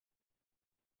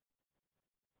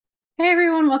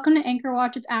welcome to Anchor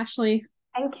Watch. It's Ashley.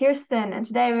 I'm Kirsten, and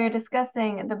today we are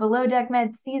discussing the Below Deck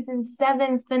Med season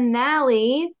 7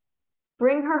 finale,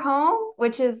 Bring Her Home,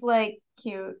 which is like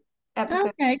cute episode.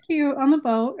 Okay, cute on the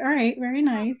boat. All right, very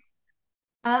nice.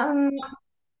 Um, I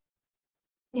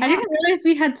yeah, didn't realize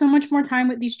we had so much more time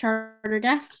with these charter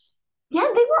guests yeah,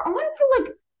 they were on for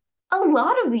like a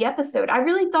lot of the episode. I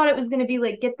really thought it was gonna be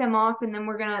like get them off, and then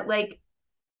we're gonna like,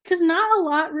 because not a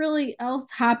lot really else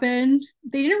happened.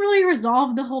 They didn't really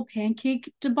resolve the whole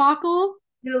pancake debacle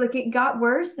like it got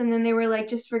worse, and then they were like,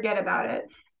 just forget about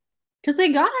it. because they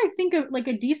got, I think,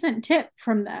 a decent tip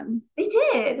from them. They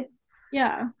did.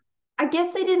 Yeah, I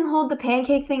guess they didn't hold the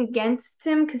pancake thing against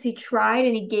him because he tried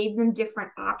and he gave them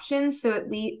different options. So at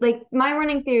least, like, my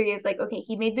running theory is like, okay,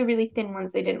 he made the really thin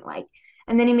ones they didn't like,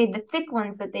 and then he made the thick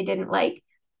ones that they didn't like.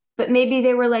 But maybe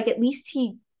they were like, at least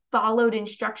he followed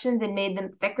instructions and made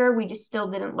them thicker. We just still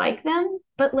didn't like them.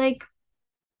 But like,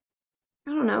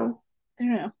 I don't know. I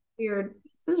don't know. Weird.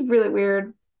 This is really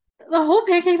weird. The whole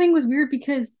pancake thing was weird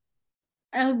because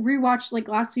I rewatched like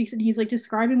last week's and he's like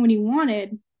describing what he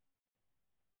wanted.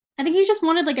 I think he just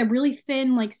wanted like a really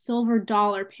thin, like silver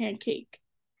dollar pancake.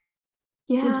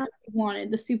 Was Yeah. what he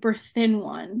wanted, the super thin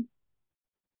one.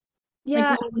 Like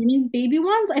Yeah. little mini baby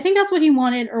ones. I think that's what he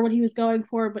wanted or what he was going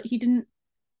for, but he didn't.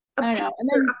 I don't know. And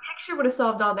A then, picture would have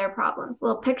solved all their problems. A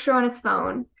little picture on his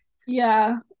phone.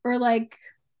 yeah, or like,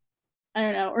 I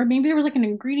don't know. Or maybe there was like an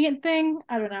ingredient thing.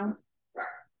 I don't know.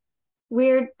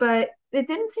 Weird, but it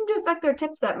didn't seem to affect their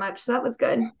tips that much, so that was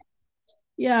good.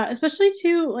 Yeah, especially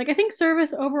too, like, I think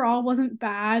service overall wasn't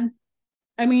bad.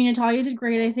 I mean, Natalia did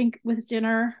great, I think, with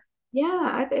dinner. Yeah,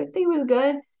 I think it was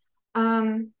good.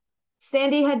 Um,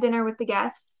 Sandy had dinner with the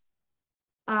guests,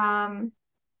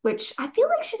 which I feel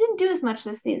like she didn't do as much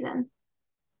this season.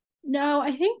 No,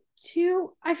 I think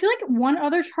too, I feel like one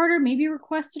other charter maybe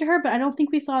requested her, but I don't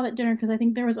think we saw that dinner because I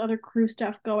think there was other crew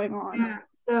stuff going on. Yeah.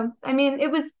 So, I mean, it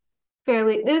was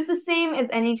the same as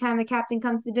any time the captain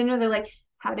comes to dinner. They're like,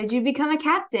 "How did you become a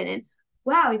captain?" And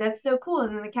wow, that's so cool.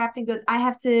 And then the captain goes, "I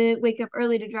have to wake up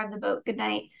early to drive the boat. Good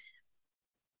night."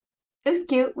 It was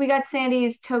cute. We got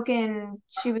Sandy's token.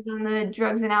 She was on the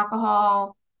drugs and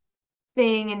alcohol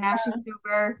thing and now she's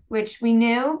sober, which we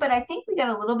knew, but I think we got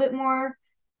a little bit more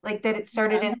like that it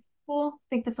started Yeah. in school. I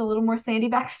think that's a little more Sandy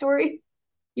backstory.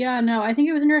 Yeah, no, I think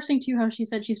it was interesting too how she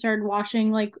said she started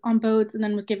washing like on boats and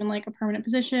then was given like a permanent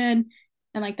position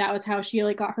and like that was how she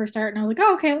like got her start and I was like,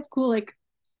 "Oh, okay, that's cool." Like,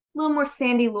 A little more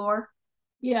Sandy lore.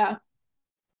 yeah.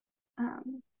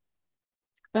 Um,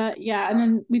 But yeah, and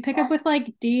then we pick up with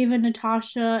like Dave and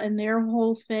Natasha and their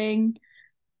whole thing.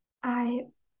 I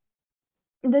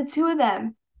the two of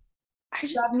them I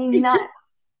just got me it nuts. just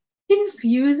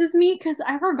confuses me because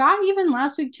I forgot even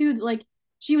last week too that, like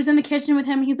she was in the kitchen with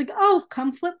him and he's like, "Oh,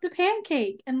 come flip the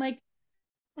pancake." And like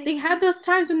Like, they had those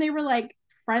times when they were like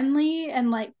friendly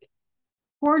and like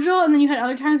cordial and then you had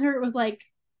other times where it was like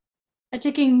a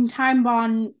ticking time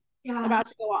bomb yeah, about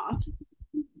to go off.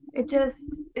 it just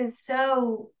is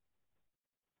so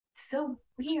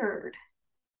weird.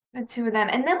 The two of them.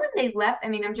 And then when they left, I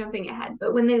mean, I'm jumping ahead,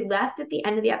 but when they left at the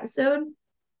end of the episode,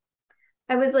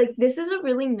 I was like, this is a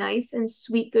really nice and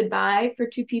sweet goodbye for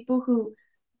two people who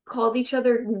called each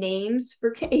other names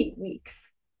for 8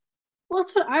 weeks. Well,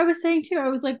 that's what I was saying too. I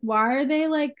was like, why are they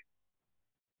like?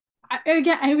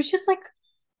 Again, it was just like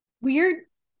weird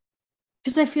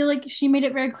because I feel like she made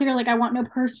it very clear, like, I want no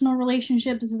personal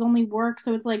relationship. This is only work.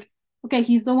 So it's like, okay,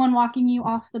 he's the one walking you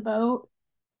off the boat.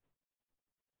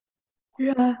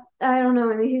 Yeah. I don't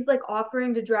know. And he's like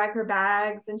offering to drag her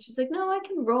bags, and she's like, no, I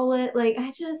can roll it. Like,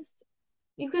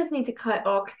 you guys need to cut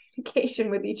all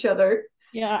communication with each other.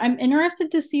 Yeah, I'm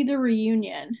interested to see the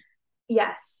reunion.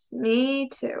 Yes, me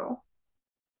too.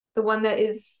 The one that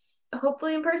is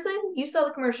hopefully in person. You saw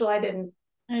the commercial, I didn't.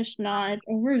 It's not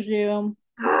over Zoom,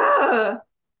 Ah,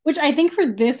 which I think for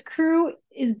this crew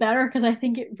is better because I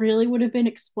think it really would have been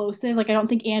explosive. Like, I don't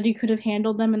think Andy could have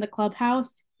handled them in the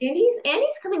clubhouse. Andy's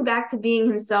coming back to being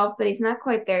himself, but he's not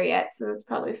quite there yet, so that's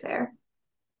probably fair.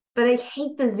 But I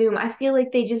hate the Zoom. I feel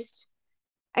like they just,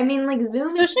 I mean, like Zoom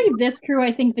has Especially this crew,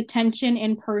 I think the tension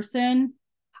in person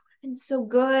been so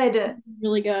good.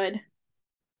 really good.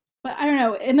 But I don't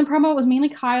know. In the promo, it was mainly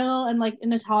Kyle and like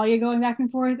Natalia going back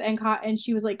and forth, and and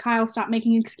she was like, "Kyle, stop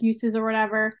making excuses or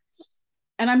whatever."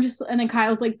 And I'm just, and then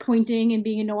Kyle's like pointing and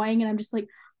being annoying, and I'm just like,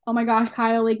 "Oh my gosh,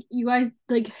 Kyle! Like you guys,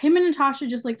 like him and Natasha,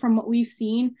 just like from what we've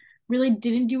seen, really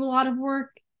didn't do a lot of work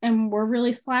and were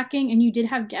really slacking. And you did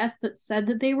have guests that said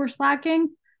that they were slacking.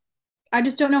 I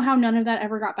just don't know how none of that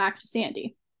ever got back to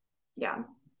Sandy." Yeah.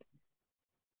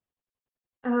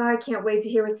 I can't wait to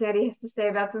hear what Sandy has to say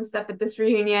about some stuff at this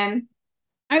reunion.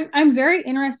 I'm very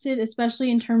interested, especially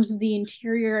in terms of the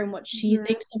interior and what she Mhm.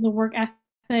 thinks of the work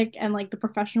ethic and like the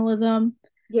professionalism.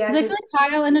 Yeah, Because I feel because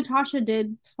like Kyle and Natasha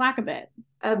did slack a bit.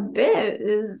 a bit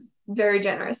is very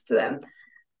generous to them.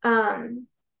 Um,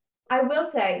 I will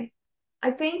say,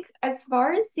 I think as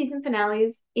far as season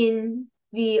finales in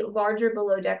the larger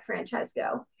Below Deck franchise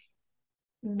go,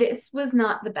 this was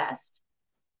not the best.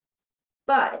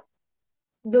 But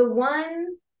the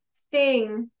one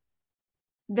thing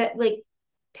that like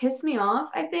pissed me off,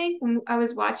 I think, when I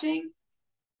was watching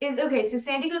is okay, so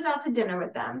Sandy goes out to dinner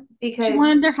with them She because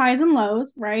wanted their highs and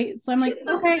lows, right? So I'm like,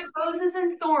 okay, the roses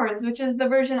and thorns, which is the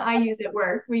version I use at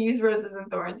work. We use roses and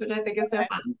thorns, which I think is so okay.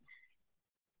 fun.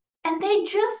 And they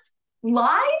just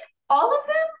lied, all of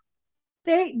them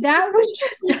just That was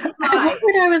just at one lied.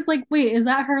 point I was like, wait, is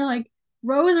that her like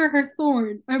rose or her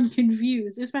thorn? I'm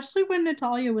confused, especially when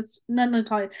Natalia was not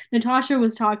Natalia, Natasha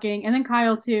was talking, and then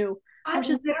Kyle too. I was But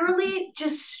just literally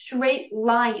just straight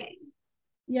lying.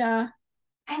 yeah,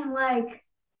 And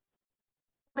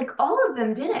like all of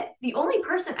them did it. The only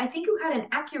person I think who had an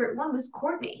accurate one was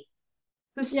Courtney,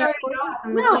 who yeah. started it off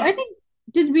and was No, like, I think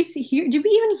did we see here? Did we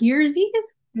even hear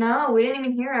Z's? no, we didn't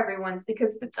even hear everyone's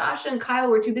because Natasha and Kyle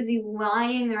were too busy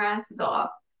lying their asses off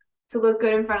to look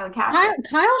good in front of the captain.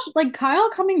 Kyle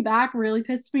coming back really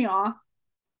pissed me off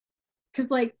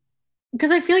because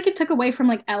because I feel like it took away from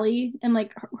like Ellie and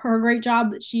like her great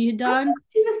job that she had I done. thought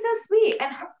she was so sweet,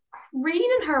 and Reed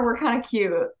and her were kind of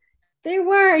cute. They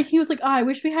were, and he was like, "Oh, I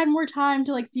wish we had more time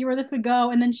to like see where this would go."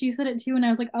 And then she said it too, and I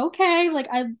was like, "Okay." Like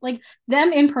I like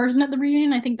them in person at the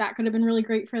reunion. I think that could have been really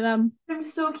great for them. It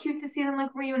was so cute to see them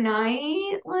like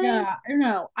reunite. Like, Yeah, I don't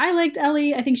know. I liked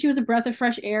Ellie. I think she was a breath of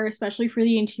fresh air, especially for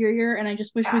the interior, and I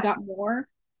just wish we got yes, more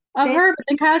of same. her. But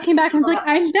then Kyle came back and was like,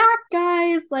 "I'm back,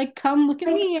 guys! Like, come look at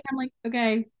Like, me." And I'm like,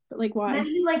 "Okay, but like, then why?"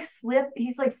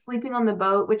 he's like sleeping on the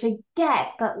boat, which I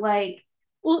get, but like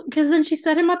Well, because then she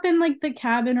set him up in like the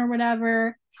cabin or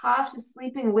whatever. Tosh is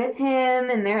sleeping with him,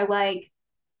 and they're like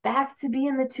back to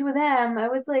being the two of them. I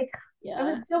Yeah,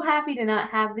 was so happy to not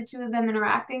have the two of them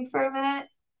interacting for a minute.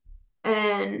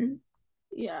 And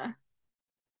yeah.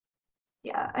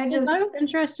 yeah, I thought it was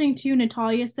interesting too.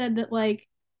 Natalia said that like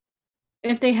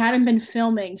if they hadn't been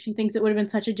filming, she thinks it would have been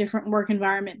such a different work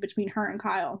environment between her and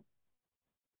Kyle.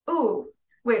 oh,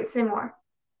 wait, say more.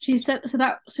 She said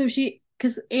so she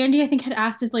because Andy I think had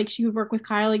asked if like she would work with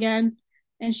Kyle again,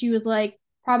 and she was like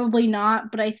probably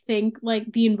not, but I think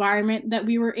like the environment that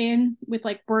we were in with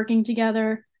like working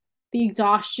together, the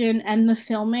exhaustion and the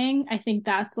filming, I think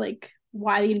that's like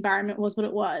why the environment was what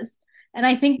it was. And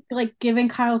I think like given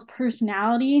Kyle's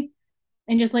personality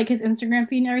and just like his Instagram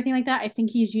feed and everything like that, I think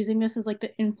he's using this as like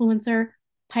the influencer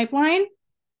pipeline.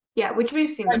 Yeah, which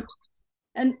we've seen Like, before.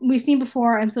 and we've seen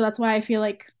before, and so that's why I feel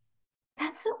like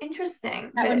That's so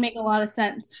interesting that would that make a lot of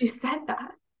sense. she said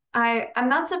that. I'm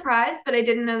not surprised, but I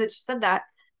didn't know that she said that.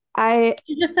 I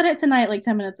She just said it tonight, like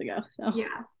 10 minutes ago. So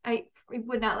Yeah, I it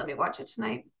would not let me watch it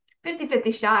tonight.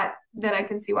 50-50 shot that I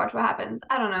can see watch what happens.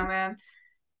 I don't know, man.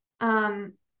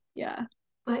 Um, yeah,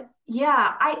 but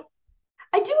yeah,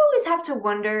 I do always have to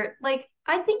wonder, like,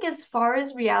 I think as far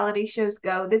as reality shows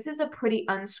go, this is a pretty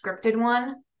unscripted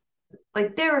one.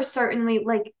 Like there are certainly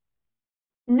like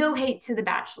no hate to The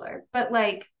Bachelor, but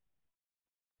like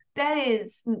that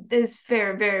is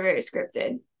very, very, very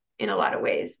scripted in a lot of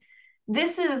ways.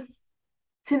 This is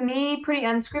to me pretty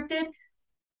unscripted.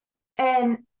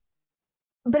 And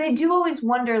but I do always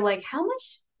wonder like how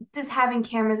much does having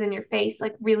cameras in your face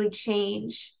like really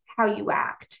change how you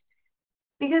act?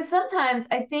 Because sometimes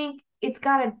I think it's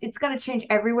gotta change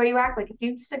every way you act. Like if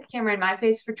you stuck a camera in my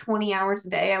face for 20 hours a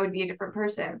day, I would be a different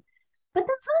person. But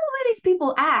that's not the way these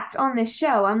people act on this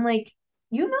show. I'm like,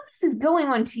 you know this is going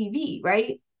on TV,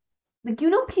 right? Like you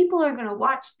know people are gonna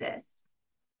watch this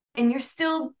and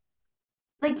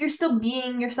you're still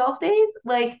being yourself, Dave.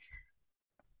 Like,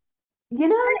 you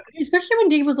know, especially when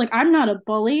Dave was like, "I'm not a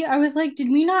bully." I was like, "Did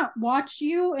we not watch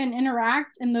you and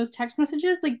interact in those text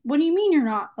messages? Like, what do you mean you're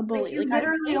not a like bully? you Like, I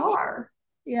literally see." are.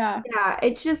 Yeah, Yeah,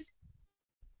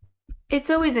 it's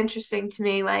always interesting to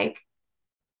me, like,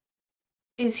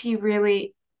 is he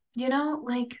really,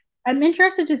 like, I'm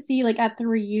interested to see like at the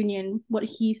reunion what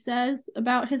he says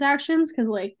about his actions because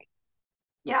like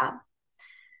yeah.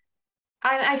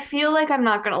 I feel like I'm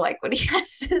not gonna like what he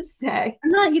has to say. I'm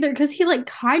not either because he like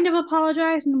kind of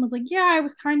apologized and was like, "Yeah, I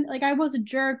was kind of like I was a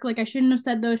jerk. Like I shouldn't have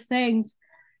said those things."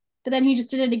 But then he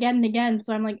just did it again and again.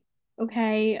 So I'm like,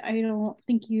 "Okay, I don't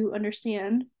think you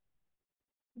understand."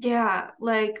 Yeah,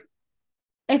 like,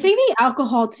 I think the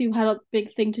alcohol too had a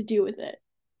big thing to do with it.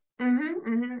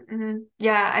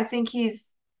 yeah, I think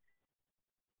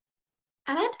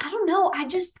And I don't know. I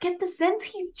just get the sense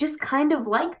he's just kind of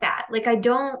like that. Like,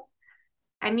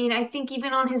 I mean, I think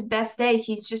even on his best day,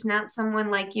 he's just not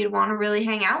someone like you'd want to really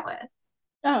hang out with.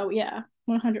 Oh yeah,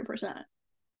 100%.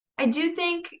 I do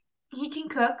think he can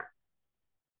cook.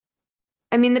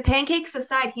 I mean, the pancakes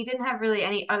aside, he didn't have really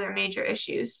any other major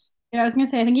issues, Yeah, I was gonna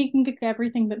say I think he can cook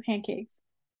everything but pancakes.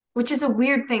 which is a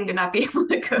weird thing to not be able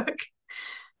to cook.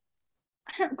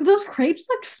 Those crepes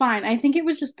looked fine. I think it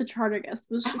was just the charter guest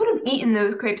was I would just have eaten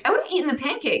those crepes. I would have eaten the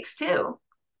pancakes too.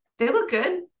 They look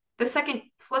good. The second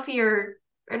fluffier,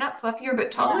 or not fluffier, but yeah.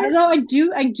 taller. Although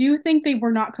I do think they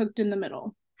were not cooked in the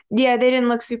middle, Yeah, they didn't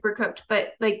look super cooked,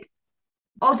 but like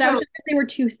but that was also just because they were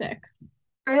too thick.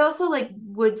 I also like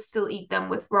would still eat them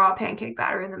with raw pancake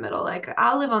batter in the middle. Like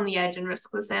I'll live on the edge and risk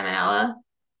the salmonella.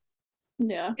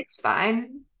 Yeah, It's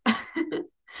fine. no,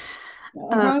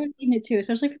 I Um, probably would eat it too,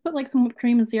 especially if you put like some whipped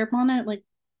cream and syrup on it. Like,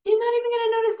 you're not even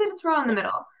gonna notice that it's raw in the yeah.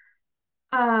 middle.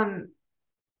 Um,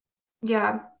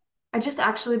 yeah. I just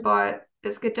actually bought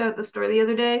biscuit dough at the store the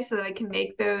other day so that I can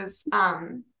make those.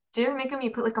 Do you ever make them?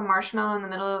 You put like a marshmallow in the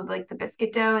middle of like the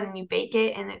biscuit dough and then you bake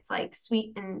it and it's like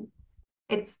sweet and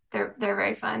they're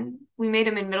very fun. We made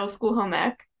them in middle school home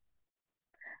ec.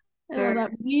 I love They're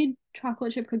that. We need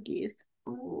chocolate chip cookies.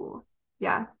 ooh,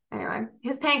 yeah. Anyway,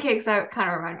 his pancakes are kind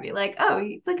of remind me like, oh,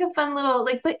 it's like a fun little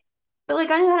like, but like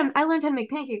I learned how to make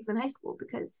pancakes in high school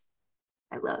because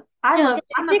Yeah, like,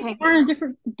 I'm a pancakes pancake. aren't a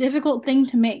different difficult thing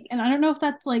to make, and I don't know if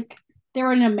that's like they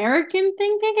were an American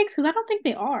thing, pancakes, because I don't think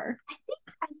they are.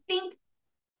 I think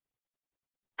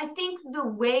I think the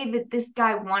way that this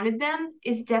guy wanted them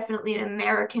is definitely an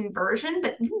American version,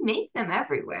 but you make them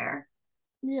everywhere.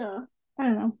 Yeah, I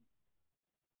don't know.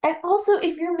 And also,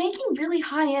 if you're making really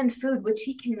high-end food, which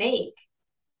he can make,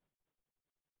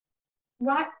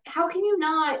 how can you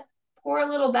not pour a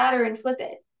little batter and flip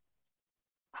it?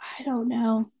 I don't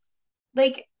know.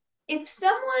 Like, if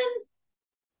someone,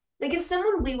 if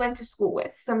someone we went to school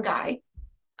with, some guy,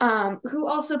 who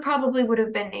also probably would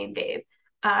have been named Dave,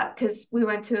 because we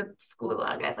went to school with a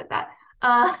lot of guys like that.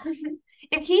 Uh,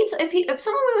 if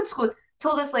someone we went to school with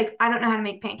told us like I don't know how to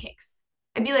make pancakes,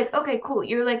 I'd be like, okay, cool.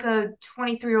 You're like a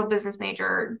 23-year-old business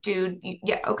major dude.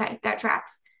 Yeah, okay, that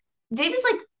tracks. Dave is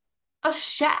like a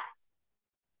chef.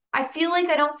 I feel like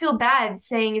I don't feel bad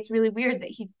saying it's really weird that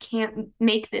he can't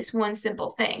make this one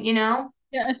simple thing, you know?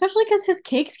 Yeah, especially because his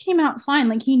cakes came out fine.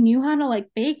 Like he knew how to like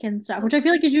bake and stuff, which I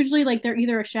feel like is usually like they're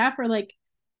either a chef or like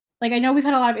I know we've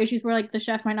had a lot of issues where like the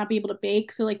chef might not be able to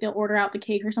bake, so like they'll order out the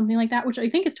cake or something like that, which I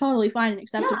think is totally fine and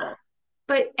Yeah. acceptable.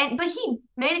 But he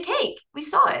made a cake. We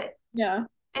saw it. Yeah.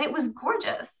 And it was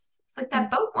gorgeous. It's like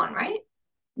that boat one, right?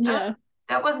 That was Yeah.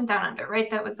 that wasn't Down Under, right?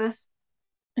 That was this.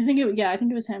 I think it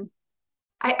was him.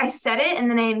 I said it and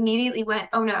then I immediately went,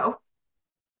 oh no.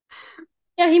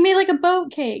 Yeah, he made like a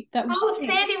boat cake that was Oh,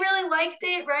 pink. Sandy really liked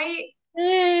it, right?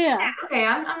 Yeah. Okay,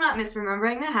 I'm not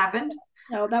misremembering. That happened.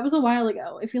 No, that was a while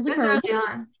ago. It feels It like was forever. early It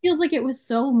on. feels like it was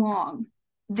so long.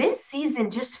 This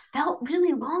season just felt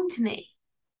really long to me.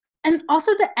 And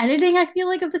also the editing, I feel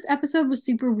like, of this episode was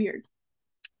super weird.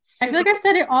 I feel Super. like I've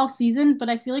said it all season, but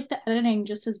I feel like the editing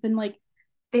just has been like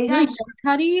They really had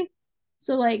shortcutty.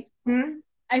 So like hmm?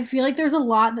 I feel like there's a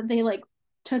lot that they like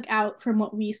took out from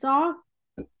what we saw.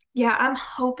 Yeah, I'm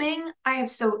hoping I have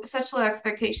such low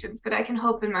expectations, but I can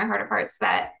hope in my heart of hearts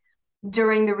that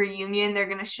during the reunion they're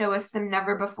gonna show us some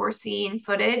never before seen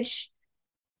footage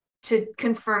to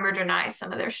confirm or deny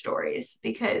some of their stories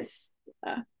because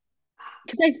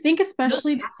Because I think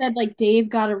especially they said like Dave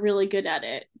got a really good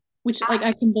edit, which like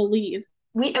I can believe.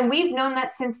 we've known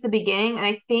that since the beginning, and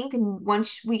I think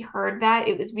once we heard that,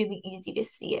 it was really easy to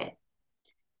see it.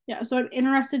 Yeah, so I'm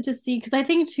interested to see because I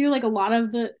think too like a lot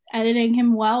of the editing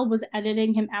him well was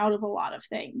editing him out of a lot of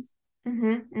things.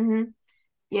 Mm-hmm.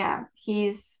 Yeah,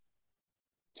 he's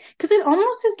Because it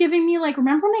almost is giving me like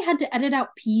remember when they had to edit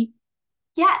out Pete.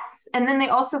 yes, and then they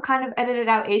also kind of edited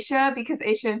out Aisha because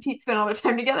Aisha and Pete spent all their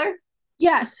time together.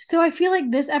 Yes, so I feel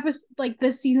like this episode, like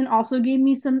this season, also gave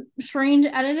me some strange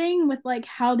editing with like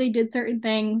how they did certain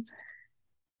things.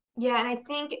 Yeah, and I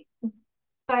think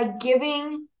by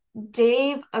giving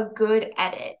Dave a good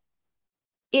edit,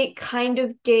 it kind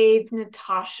of gave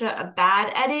Natasha a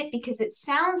bad edit because it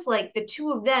sounds like the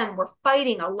two of them were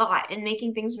fighting a lot and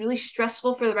making things really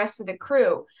stressful for the rest of the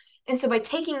crew. And so by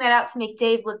taking that out to make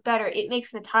Dave look better, it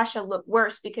makes Natasha look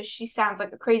worse because she sounds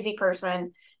like a crazy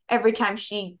person every time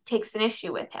she takes an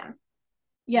issue with him.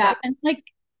 Yeah, That and like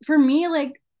for me,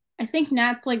 like I think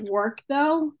Nat's like work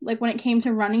though, like when it came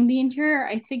to running the interior,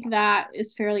 I think that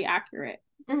is fairly accurate.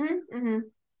 mm-hmm.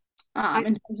 I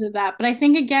In terms of that. But I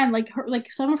think again, like her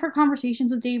like some of her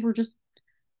conversations with Dave were just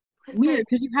was like, weird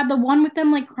because you had the one with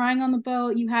them like crying on the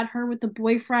boat. You had her with the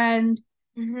boyfriend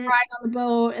mhm. crying on the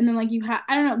boat, and then like you had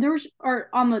I don't know there was or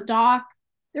on the dock.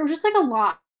 There was just like a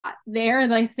lot there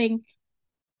that I think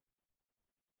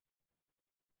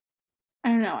I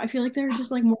don't know. I feel like there was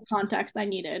just like more context I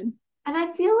needed. And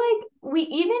I feel like we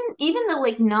even the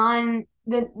like non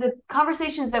the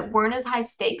conversations that weren't as high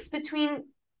stakes between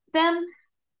them,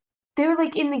 they're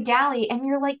like in the galley and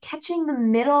you're like catching the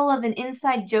middle of an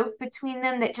inside joke between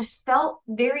them that just felt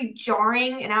very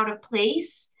jarring and out of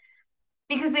place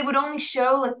because they would only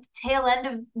show like the tail end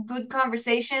of good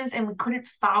conversations and we couldn't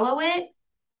follow it.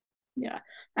 Yeah,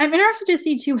 I'm interested to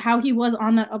see too how he was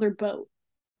on that other boat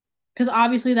because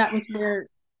obviously that was where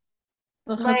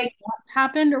the hook Like,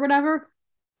 happened or whatever.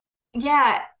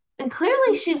 yeah, and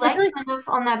clearly she I feel liked like him enough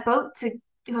on that boat to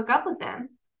hook up with him.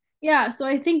 yeah, so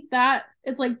I think that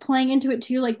it's like playing into it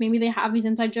too. Like maybe they have these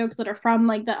inside jokes that are from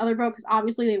like the other boat because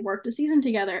obviously they worked a season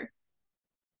together.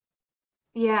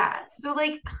 Yeah. So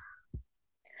like,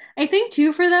 I think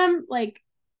too for them, like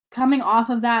coming off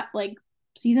of that like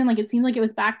season, like it seemed like it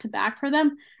was back to back for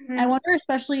them. I mhm. wonder,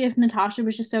 especially if Natasha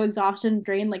was just so exhausted and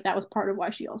drained, like that was part of why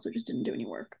she also just didn't do any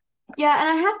work. Yeah, and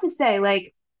I have to say,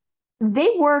 like, they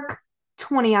work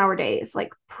 20-hour days,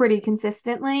 like pretty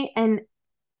consistently. And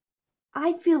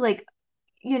I feel like,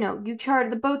 you charter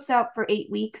the boats out for 8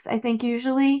 weeks, I think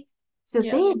usually. So if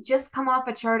Yeah, they had just come off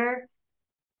a charter,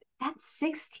 that's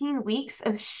 16 weeks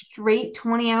of straight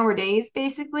 20-hour days,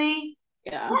 basically.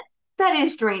 yeah, That that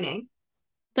is draining.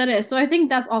 that is. So I think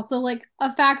that's also like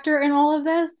a factor in all of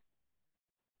this.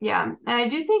 Yeah. And I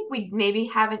do think we maybe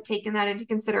haven't taken that into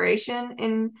consideration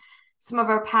in some of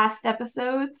our past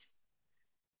episodes.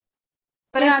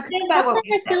 But I Yeah, because stand by stuff what like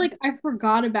we I feel said. like I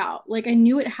forgot about. Like I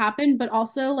knew it happened, but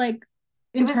also like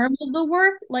It in was, terms of the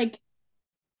work, like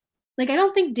I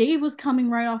don't think Dave was coming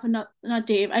right off another not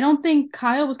Dave. I don't think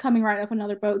Kyle was coming right off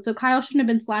another boat. So Kyle shouldn't have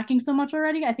been slacking so much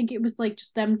already. I think it was like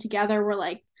just them together were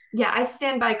like yeah, I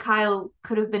stand by Kyle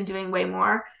could have been doing way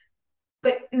more.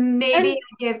 But maybe and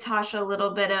I give Tasha a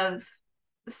little bit of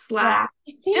yeah, slack.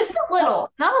 I think Just a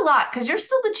little, not a lot, because you're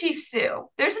still the chief Sue.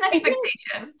 There's an I think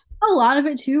expectation. a lot of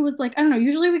it too was like I don't know,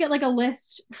 usually we get like a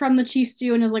list from the chief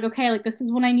stew and is like, okay, like this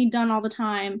is what I need done all the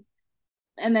time.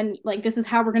 And then like this is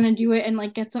how we're gonna do it and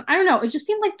like get some I don't know, it just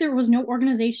seemed like there was no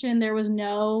organization, there was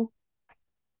no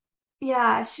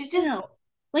Yeah, she you just, know,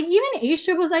 like even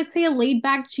Aisha was, I'd say, a laid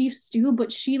back chief stew,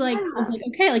 but she like was yeah. like,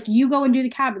 okay, like you go and do the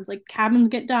cabins, like cabins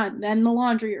get done, then the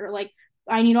laundry, or like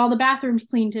I need all the bathrooms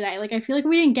cleaned today. Like I feel like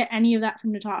we didn't get any of that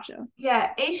from Natasha.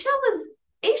 Yeah, Aisha,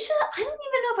 I don't even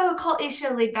know if I would call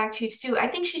Aisha a laid back chief stew. I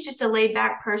think she's just a laid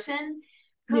back person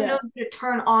who knows Yeah, how to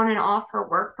turn on and off her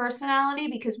work personality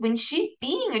because when she's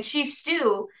being a chief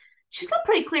stew, she's got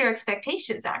pretty clear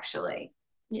expectations, actually.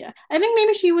 yeah. I think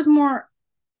maybe she was more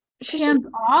She's just, hands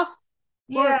off,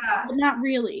 or yeah. but not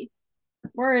really.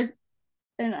 Whereas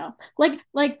I don't know, like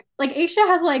Aisha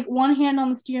has like one hand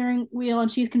on the steering wheel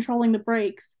and she's controlling the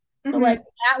brakes, but Mhm. like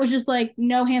that was just like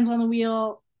no hands on the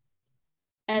wheel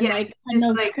and Yeah, like it's had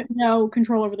just like, no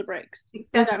control over the brakes.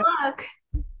 If best that of luck.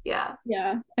 Yeah.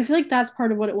 Yeah, I feel like that's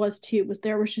part of what it was too, was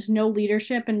there was just no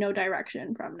leadership and no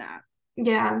direction from Nat.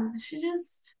 Yeah, she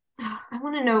just, I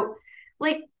want to know,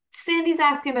 like, Sandy's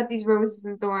asking about these roses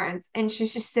and thorns, and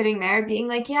she's just sitting there being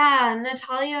like, yeah,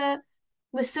 Natalia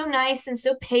was so nice and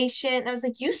so patient. And I was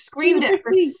like, you It screamed was at like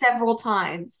her we several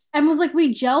times. and was like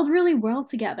we gelled really well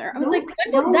together. I was like, Nope,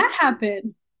 when did nope. that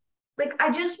happen? Like,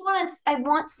 I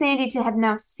want Sandy to have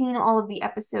now seen all of the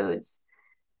episodes,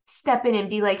 step in and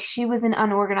be like, she was an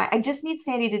unorganized. I just need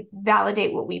Sandy to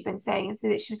validate what we've been saying and say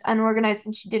that she was unorganized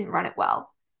and she didn't run it well.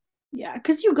 Yeah,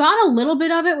 because you got a little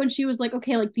bit of it when she was like,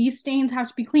 okay, like these stains have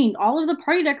to be cleaned. All of the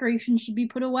party decorations should be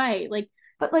put away. Like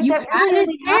But like you that really had it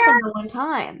only there, happened the one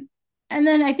time. and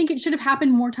then I think it should have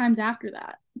happened more times after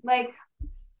that. Like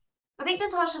I think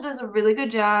Natasha does a really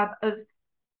good job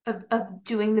of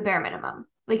doing the bare minimum.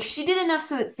 Like she did enough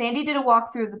so that Sandy did a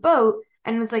walk through the boat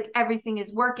and was like everything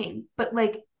is working, but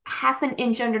like half an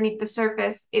inch underneath the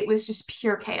surface, it was just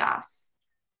pure chaos.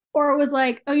 Or it was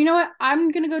like, oh, you know what?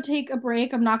 I'm gonna go take a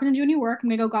break. I'm not gonna do any work. I'm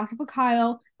gonna go gossip with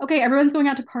Kyle. Okay, everyone's going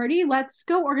out to party. Let's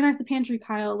go organize the pantry,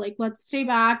 Kyle. Like, let's stay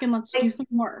back and let's do Like some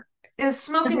work. it was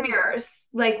smoke and mirrors.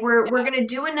 Like we're gonna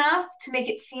do enough to make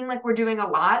it seem like we're doing a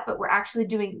lot, but we're actually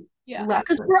doing Yeah, less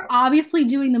because than we're that. obviously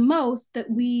doing the most that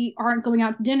we aren't going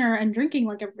out to dinner and drinking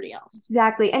like everybody else.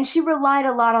 Exactly. And she relied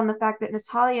a lot on the fact that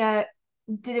Natalia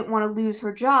didn't want to lose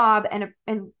her job and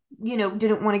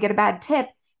didn't want to get a bad tip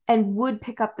and would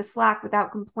pick up the slack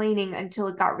without complaining until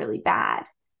it got really bad.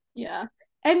 Yeah.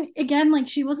 And again, like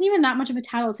she wasn't even that much of a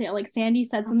tattletale. Like Sandy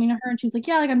said something to her and she was like,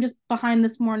 yeah, like I'm just behind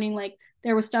this morning. Like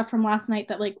there was stuff from last night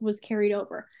that like was carried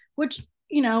over, which,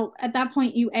 at that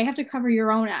point you have to cover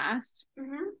your own ass.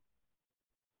 Mm-hmm.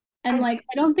 And like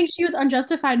I don't think she was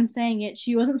unjustified in saying it.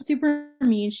 She wasn't super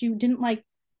mean. She didn't like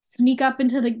sneak up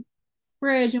into the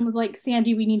bridge and was like,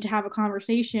 Sandy, we need to have a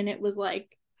conversation. It was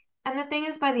like, And the thing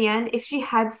is, by the end, if she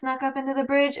had snuck up into the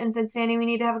bridge and said, Sandy, we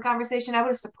need to have a conversation, I would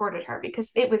have supported her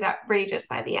because it was outrageous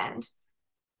by the end.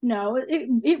 no,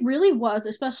 it really was,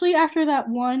 especially after that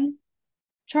one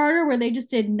charter where they just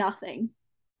did nothing.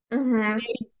 Mm-hmm.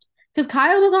 Because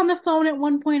Kyle was on the phone at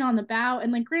one point on the bow,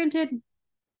 and like, granted,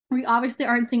 we obviously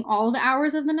aren't seeing all the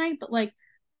hours of the night, but like,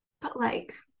 But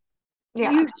like,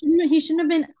 yeah, he shouldn't have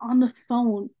been on the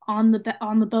phone on the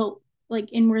boat,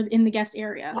 like in the guest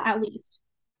area yeah, at least.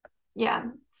 yeah.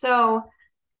 So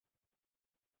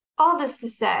all this to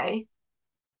say,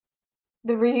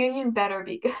 the reunion better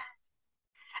be good.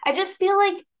 I just feel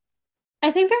like,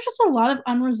 I think there's just a lot of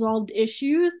unresolved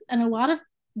issues and a lot of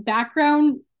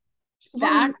background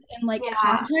well, fact and like yeah,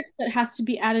 context that has to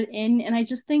be added in. And I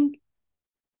just think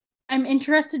I'm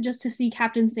interested just to see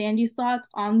Captain Sandy's thoughts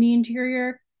on the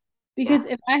interior because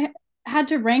yeah. if I had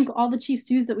to rank all the chief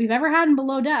stews that we've ever had in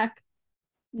Below Deck,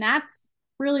 Nat's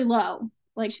really low.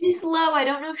 Like She's low. I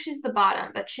don't know if she's the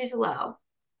bottom, but she's low.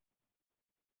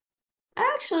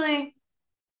 Actually,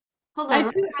 hold I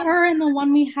on. put her in the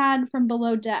one we had from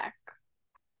Below Deck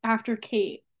after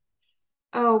Kate.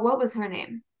 Oh, what was her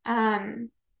name?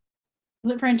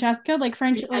 Was it Francesca?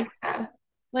 Francesca.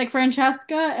 Like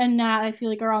Francesca and Nat, I feel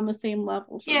like are on the same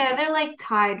level for Yeah, me. they're like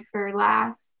tied for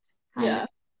last, kind of. Yeah.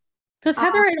 Because Um,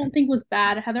 Heather, I don't think was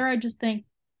bad. Heather, I just think,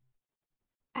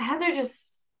 Heather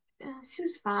just, she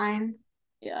was fine.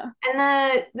 yeah,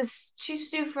 And the chief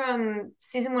stew from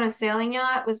season one of Sailing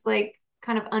Yacht was like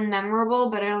kind of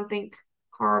unmemorable, but I don't think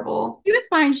horrible. she was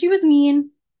fine. She was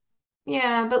mean.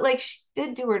 Yeah, but like she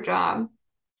did do her job.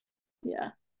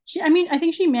 Yeah, I mean, I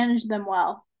think she managed them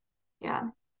well,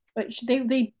 Yeah. but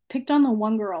they picked on the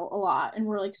one girl a lot and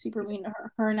were like super mean to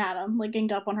her. Her and Adam like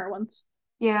ganged up on her once.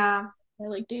 Yeah. They're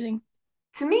like dating.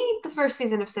 To me, the first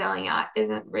season of Sailing Yacht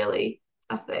isn't really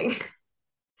a thing.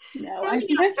 No, I Sailing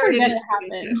Yacht sometimes started forget in it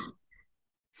season happened. two.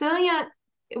 Sailing Yacht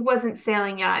it wasn't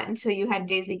Sailing Yacht until you had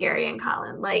Daisy, Gary, and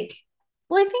Colin. Like,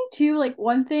 Well, I think too, like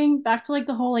one thing back to like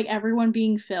the whole like everyone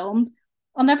being filmed.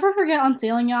 I'll never forget on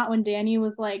Sailing Yacht when Danny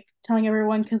was like telling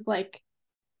everyone because like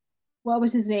what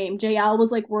was his name? JL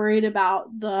was like worried about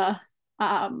the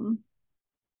um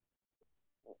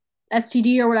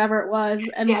STD or whatever it was,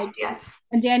 and like yes, yes.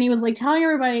 and Danny was like telling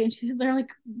everybody, and they're like,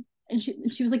 and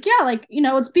she was like, yeah, like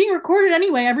it's being recorded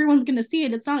anyway. Everyone's gonna see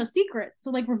it. It's not a secret.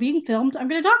 So like we're being filmed. I'm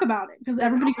gonna talk about it because Like,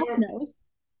 everybody else knows.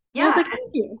 And I was yeah, like,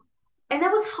 thank you. and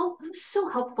that was help. It was so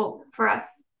helpful for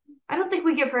us. I don't think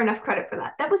we give her enough credit for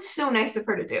that. That was so nice of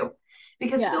her to do,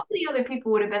 because Yeah, so many other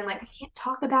people would have been like, "I can't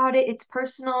talk about it. It's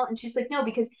personal," and she's like, "No,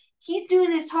 because he's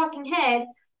doing his talking head,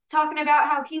 talking about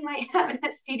how he might have an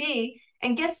STD,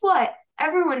 and guess what?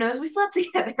 Everyone knows we slept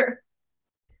together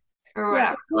or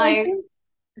yeah. whatever." So I Like, think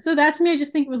so. That to me, I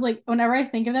just think it was like whenever I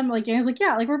think of them, like Danny's like,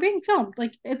 yeah, like we're being filmed.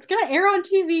 Like it's gonna air on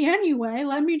TV anyway.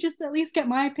 Let me just at least get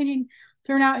my opinion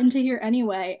thrown out into here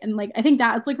anyway. And like I think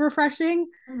that's like refreshing.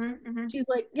 mm-hmm. She's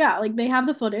like, yeah, like they have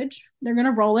the footage. They're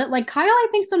gonna roll it. Like Kyle, I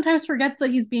think sometimes forgets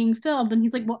that he's being filmed, and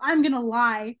he's like, well, I'm gonna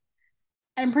lie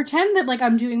and pretend that like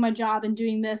I'm doing my job and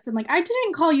doing this. And like I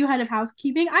didn't call you head of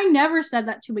housekeeping. I never said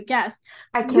that to a guest.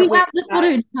 I We can't wait have the for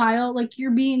that. footage, Kyle. Like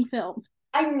you're being filmed.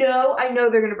 I know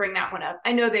they're gonna bring that one up.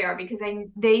 I know they are because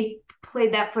they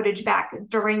played that footage back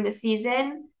during the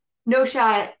season. No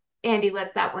shot Andy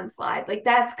lets that one slide. Like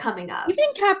that's coming up.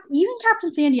 Even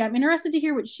Captain Sandy, I'm interested to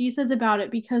hear what she says about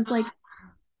it because like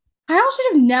Kyle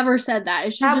should have never said that.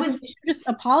 That She was should just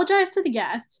apologized to the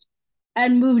guest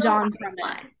and moved so on out from of it.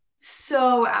 line.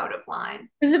 So out of line.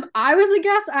 Because if I was a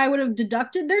guest, I would have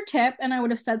deducted their tip and I would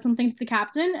have said something to the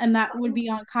captain, and that would be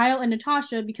on Kyle and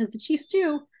Natasha because the Chiefs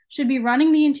too should be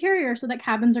running the interior so that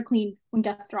cabins are clean when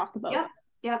guests are off the boat. Yep,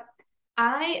 yep.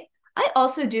 I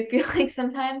also do feel like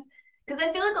sometimes because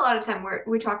I feel like a lot of time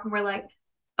we're talking we're like,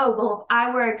 oh well,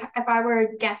 if I were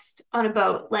a guest on a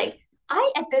boat, like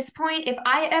I at this point, if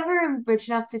I ever am rich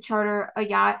enough to charter a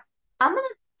yacht, I'm gonna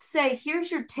say,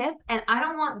 here's your tip, and I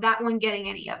don't want that one getting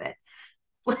any of it.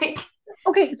 Like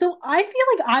Okay, so I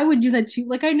feel like I would do that too.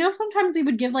 Like I know sometimes they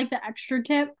would give like the extra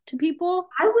tip to people.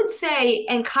 I would say,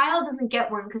 and Kyle doesn't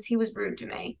get one because he was rude to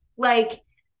me. Like,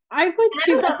 I would and I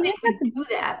too. don't I know if feel they like would do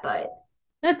that, but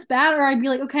that's bad. Or I'd be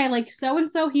like, okay, like so and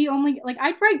so he only like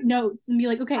I'd write notes and be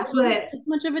like, okay, I he gets would. this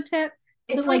much of a tip.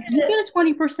 So It's like like you a get a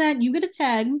 20%, you get a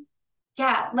 10.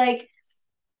 yeah, like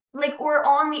like or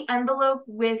on the envelope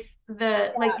with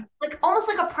the like almost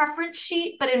like a preference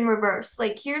sheet, but in reverse.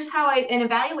 Like here's how I an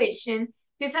evaluation.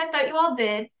 Here's how I thought you all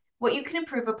did, what you can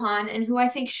improve upon, and who I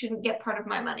think shouldn't get part of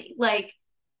my money. Like,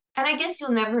 and I guess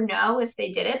you'll never know if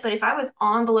they did it, but if I was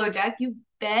on Below Deck, you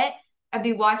bet I'd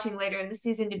be watching later in the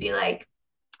season to be like,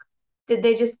 did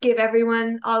they just give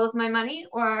everyone all of my money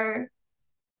or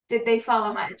did they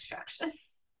follow my instructions?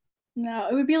 No,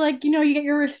 it would be like, you get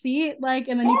your receipt, like,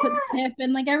 and then you put the Yeah. tip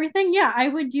and like everything. Yeah, I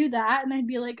would do that. And I'd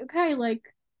be like, okay,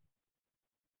 like,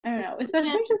 I don't know,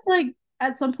 especially just like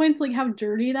at some points, like how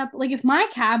dirty that, like, if my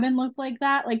cabin looked like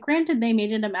that, like, granted, they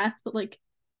made it a mess, but like,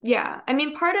 Yeah. I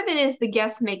mean, part of it is the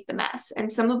guests make the mess,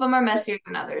 and some of them are messier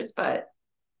than others, but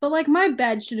like my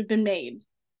bed should have been made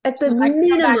at the so I could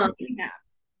come back minimum, and take a nap.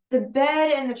 the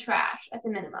bed and the trash at the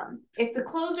minimum. If the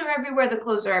clothes are everywhere, the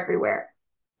clothes are everywhere.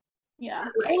 Yeah.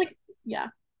 But Or like, like, yeah,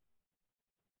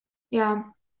 yeah.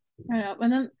 I don't know.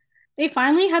 And then they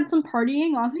finally had some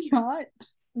partying on the yacht.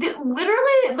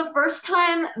 Literally the first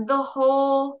time the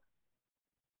whole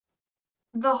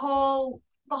the whole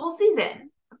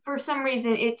season. For some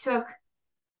reason it took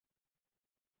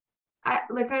I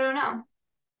don't know.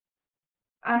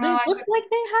 I don't know. They looked like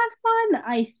they had fun,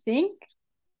 I think.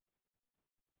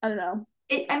 I don't know.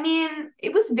 I mean,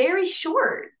 it was very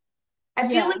short. I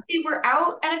feel Yeah. like they were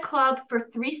out at a club for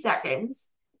 3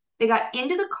 seconds. They got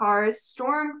into the cars.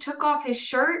 Storm took off his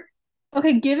shirt.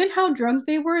 Okay, given how drunk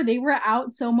they were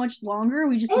out so much longer.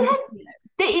 We just They didn't had see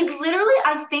it. it literally,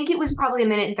 I think it was probably a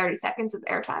minute and 30 seconds of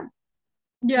airtime.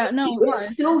 Yeah, Like, no, it it was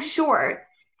was. so short.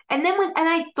 And then and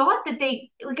I thought that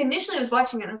they, like, initially I was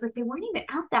watching it, I was like, they weren't even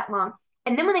out that long.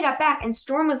 And then when they got back and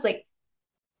Storm was like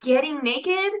getting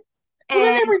naked, Well,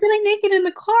 then and they were getting naked in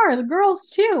the car, the girls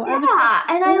too. yeah,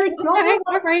 and I I was like like, don't know okay,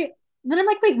 what all right. Then I'm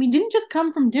like, wait, we didn't just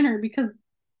come from dinner because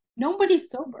nobody's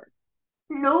sober.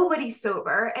 nobody's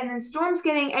sober. And then Storm's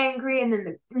getting angry, and then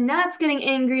the Nat's getting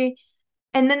angry,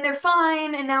 and then they're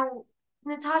fine. And now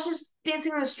Natasha's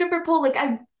dancing on a stripper pole.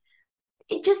 I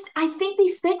think they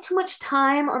spent too much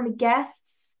time on the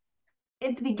guests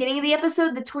at the beginning of the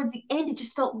episode that towards the end it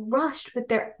just felt rushed with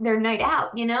their night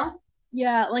out, you know?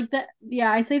 Yeah, like that.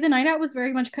 Yeah, I say the night out was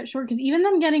very much cut short because even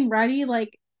them getting ready,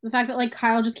 like the fact that like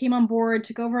Kyle just came on board,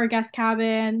 took over a guest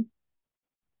cabin.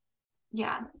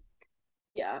 Yeah,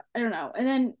 Yeah, I don't know. And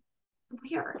then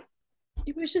weird.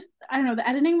 it was just, I don't know, the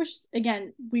editing was just,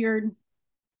 again, weird.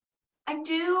 I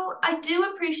do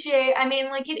appreciate, I mean,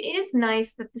 like it is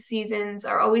nice that the seasons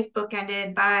are always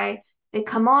bookended by they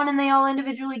come on and they all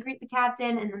individually greet the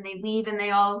captain and then they leave and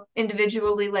they all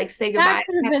individually like say That goodbye.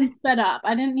 could have been sped up.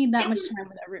 I didn't need that It much was time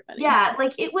with everybody. yeah,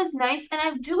 like it was nice and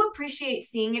I do appreciate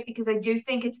seeing it because I do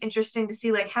think it's interesting to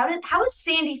see like how is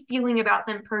Sandy feeling about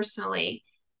them personally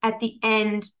at the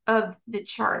end of the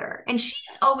charter. And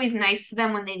she's always nice to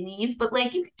them when they leave, but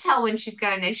like you can tell when she's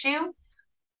got an issue.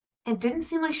 It didn't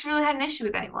seem like she really had an issue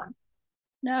with anyone.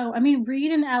 No, I mean,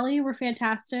 Reed and Ellie were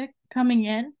fantastic coming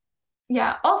in.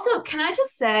 Yeah. Also, can I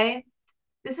just say,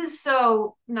 this is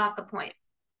so not the point,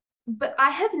 but I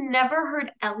have never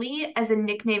heard Ellie as a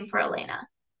nickname for Elena.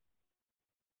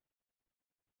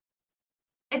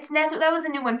 That was a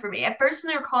new one for me. At first,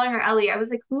 when they were calling her Ellie, I was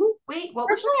like, "Who? Wait, what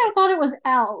was her Personally, I thought it was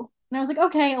Elle. And I was like,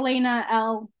 okay, Elena,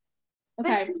 Elle. name?"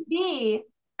 But Okay. to me,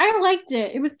 I liked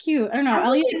it. It was cute. I don't know. I think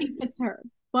Ellie, it I think was, fits her.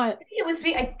 But I think it was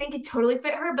me. I think it totally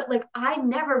fit her, but like I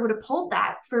never would have pulled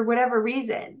that for whatever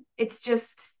reason. It's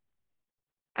just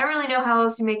I don't really know how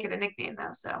else you make it a nickname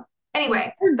though. So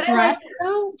anyway, her but I like dress,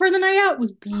 though, for the night out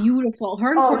was beautiful.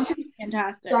 Her and oh, Courtney she were was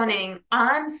fantastic. stunning.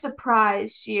 I'm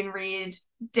surprised she and Reed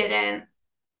didn't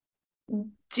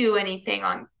do anything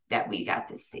on that we got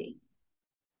to see.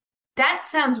 That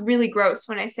sounds really gross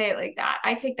when I say it like that.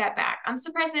 I take that back. I'm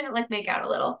surprised they didn't like make out a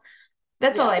little.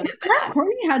 That's Yeah. all I Her meant by and that.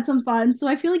 Courtney had some fun. So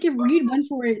I feel like if Reed went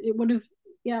for it, it would have,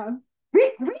 yeah.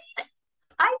 Reed,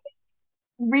 I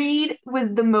think Reed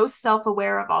was the most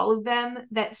self-aware of all of them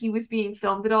that he was being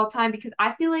filmed at all time because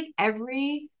I feel like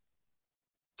every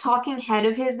talking head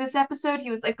of his this episode, he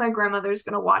was like, my grandmother's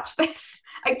gonna watch this.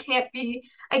 I can't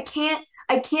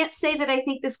say that I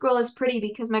think this girl is pretty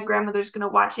because my grandmother's gonna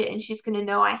watch it and she's gonna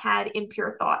know I had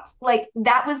impure thoughts. Like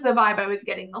that was the vibe I was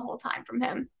getting the whole time from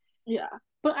him. Yeah.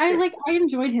 But I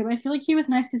enjoyed him. I feel like he was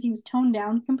nice because he was toned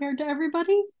down compared to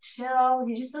everybody. Chill.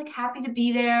 He's just like happy to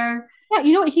be there. Yeah,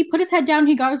 you know what? He put his head down,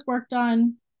 he got his work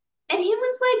done. And he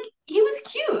was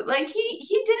cute. Like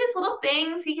he did his little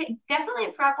things. He definitely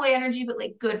had frat boy energy, but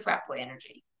like good frat boy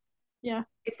energy, Yeah.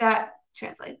 if that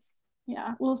translates.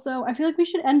 Yeah. Well, so I feel like we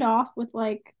should end off with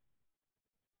like,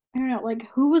 I don't know, like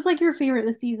who was like your favorite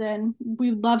this season?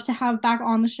 We'd love to have back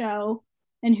on the show,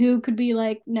 and who could be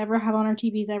like never have on our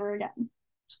TVs ever again.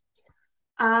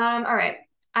 All right.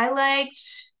 I liked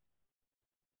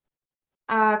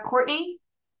Courtney.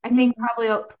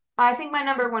 Mhm. I think my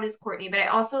number one is Courtney, but I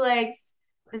also liked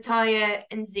Natalia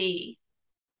and Z.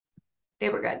 They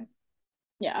were good.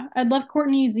 Yeah, I'd love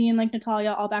Courtney, Z, and like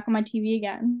Natalia all back on my TV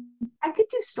again. I could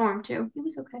do Storm too. He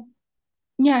was okay.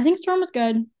 Yeah, I think Storm was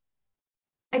good.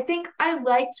 I think I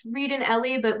liked Reed and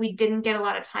Ellie, but we didn't get a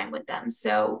lot of time with them,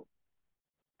 so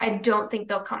I don't think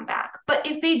they'll come back. But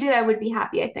if they did, I would be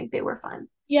happy. I think they were fun.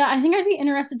 Yeah, I think I'd be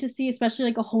interested to see, especially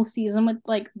like a whole season with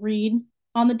like Reed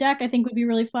on the deck. I think would be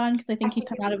really fun because I I think he'd think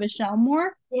come it'd out be, of his shell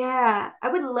more. yeah, I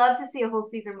would love to see a whole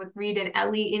season with Reed and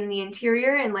Ellie in the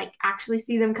interior and like actually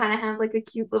see them kind of have like a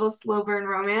cute little slow burn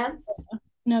romance.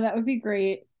 No, that would be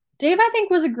great. Dave, I think,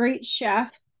 was a great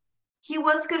chef. He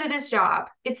was good at his job.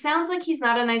 It sounds like he's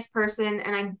not a nice person,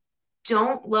 and I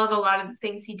don't love a lot of the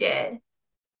things he did. I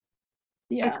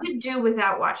Yeah. could do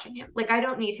without watching him. Like, I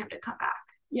don't need him to come back.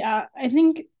 Yeah, I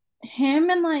think him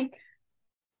and like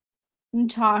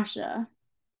Natasha.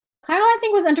 Kyle, I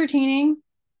think, was entertaining.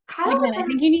 But Kyle again, was I in,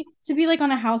 think he needs to be like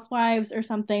on a Housewives or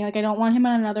something. Like, I don't want him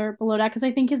on another Below Deck because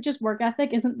I think his just work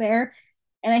ethic isn't there.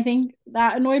 And I think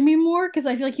that annoyed me more because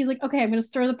I feel like he's like, okay, I'm gonna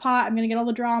stir the pot, I'm gonna get all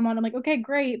the drama, and I'm like, okay,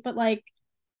 great, but like,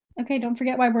 okay, don't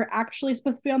forget why we're actually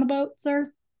supposed to be on the boat,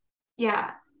 sir.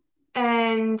 yeah.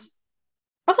 And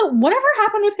Also, whatever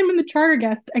happened with him in the charter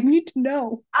guest? I need to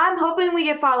know. I'm hoping we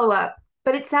get follow up,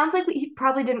 but it sounds like he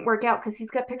probably didn't work out because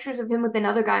he's got pictures of him with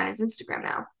another guy on his Instagram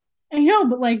now. I know,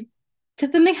 but like, because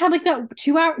then they had like that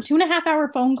 2 hour, 2.5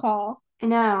 hour phone call. I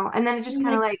know. And then it just And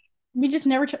kind of like, like, we just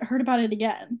never heard about it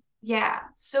again. yeah.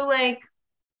 So, like,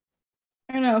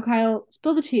 I don't know, Kyle,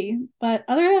 spill the tea. But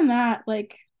other than that,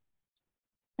 like,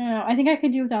 I don't know, I think I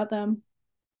could do without them.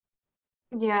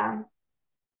 yeah.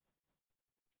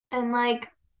 And like,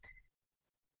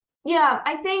 yeah,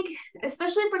 I think,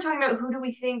 especially if we're talking about who do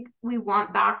we think we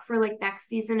want back for like next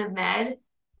season of Med,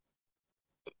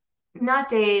 not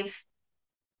Dave,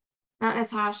 not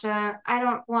Natasha. I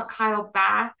don't want Kyle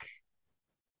back.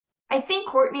 I think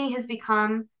Courtney has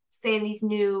become Sandy's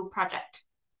new project.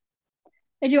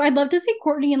 I do. I'd love to see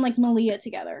Courtney and like Malia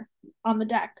together on the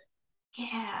deck.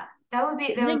 Yeah, that would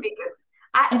be I that would think be good.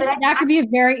 I But think that could be a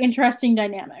very interesting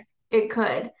dynamic. it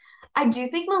could. I do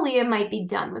think Malia might be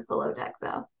done with Below Deck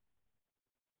though.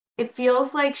 It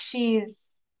feels like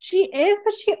she's She is,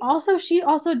 but she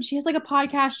has like a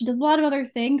podcast. She does a lot of other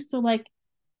things. So like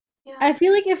yeah. I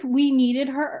feel like if we needed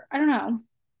her, I don't know.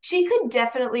 She's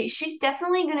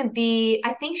definitely gonna be,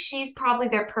 I think she's probably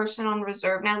their person on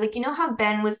reserve now. Like, you know how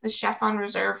Ben was the chef on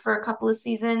reserve for a couple of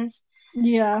seasons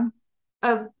Yeah.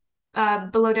 of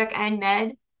Below Deck and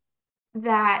Med?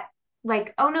 That,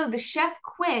 like, oh no, the chef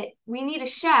quit. We need a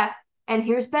chef. And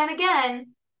here's Ben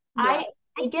again. Yeah.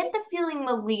 I get the feeling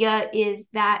Malia is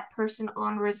that person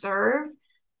on reserve,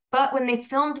 but when they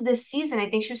filmed this season, I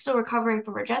think she was still recovering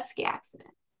from her jet ski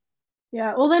accident.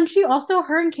 Yeah. Well, then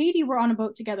her and Katie were on a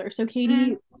boat together. So Mm,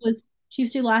 Katie was she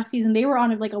used to last season. They were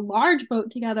on like a large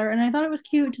boat together, and I thought it was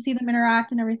cute to see them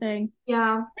interact and everything.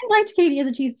 yeah, I liked Katie as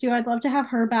a chief too. I'd love to have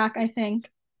her back, I think.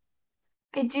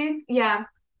 I do. Yeah,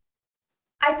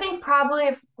 I think probably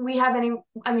if we have any,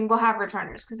 I mean, we'll have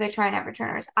returners because they try and have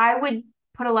returners. I would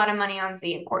put a lot of money on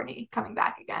Z and Courtney coming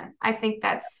back again. I think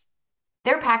that's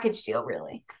their package deal,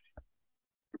 really.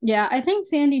 Yeah, I think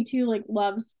Sandy too like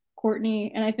loves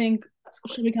Courtney, and I think That's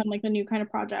she'll Courtney. become like the new kind of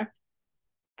project.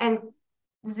 And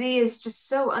Z is just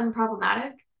so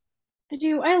unproblematic. I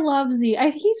do. I love Z.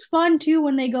 He's fun too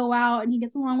when they go out and he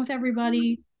gets along with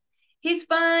everybody. He's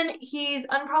fun, he's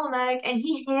unproblematic, and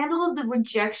he handled the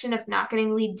rejection of not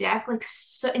getting lead deck like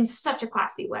in such a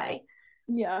classy way.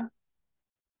 Yeah.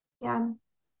 Yeah.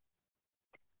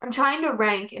 I'm trying to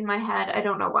rank in my head, I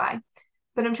don't know why,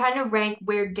 but I'm trying to rank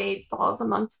where Dave falls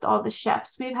amongst all the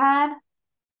chefs we've had.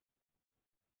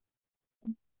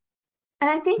 And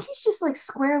I think he's just like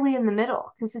squarely in the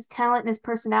middle because his talent and his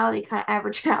personality kind of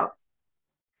average out.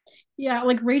 Yeah,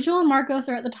 like Rachel and Marcos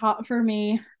are at the top for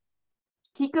me.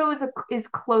 Is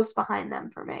close behind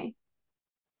them for me.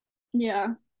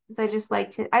 Yeah. Because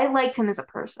I liked him as a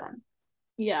person.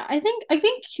 Yeah. I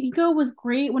think Chico was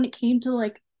great when it came to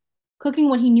like cooking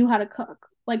what he knew how to cook,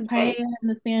 like paella Hey, and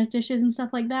the Spanish dishes and stuff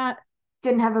like that.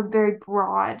 didn't have a very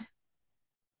broad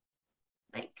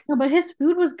like No, but his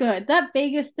food was good. That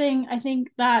Vegas thing, I think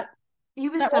he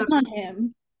was that so wasn't on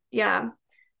him. yeah.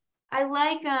 I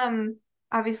like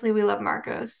obviously we love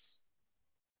Marcos.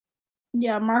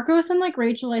 Yeah, Marcos and like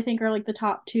Rachel, I think are like the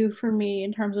top two for me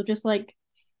in terms of just like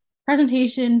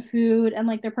presentation, food, and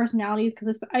like their personalities.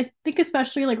 Because I think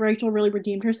especially like Rachel really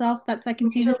redeemed herself that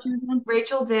second season Rachel she was on.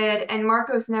 Rachel did, and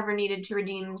Marcos never needed to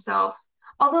redeem himself.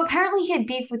 Although apparently he had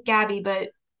beef with Gabby,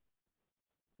 but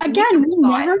we Again, never we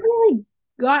saw never it. really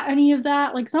got any of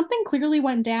that. Like something clearly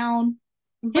went down.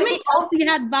 Him But and it also, Kelsey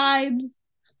had vibes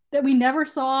that we never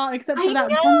saw except for I that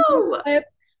one little know, clip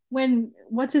when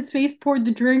what's his face poured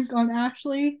the drink on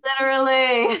Ashley.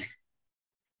 literally.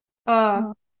 Uh,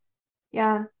 Uh,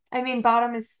 yeah. I mean,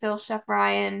 bottom is still Chef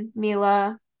Ryan,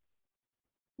 Mila.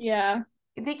 yeah,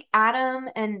 I think Adam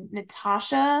and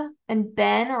Natasha and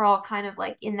Ben are all kind of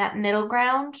like in that middle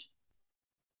ground,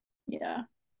 yeah,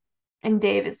 and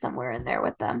Dave is somewhere in there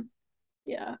with them.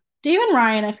 yeah. Dave and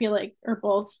Ryan, I feel like, are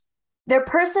both. Their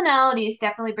personalities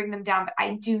definitely bring them down, but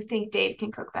I do think Dave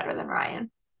can cook better than Ryan.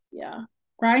 Yeah.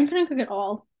 Ryan couldn't cook at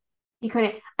all. He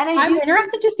couldn't. And I I'm do think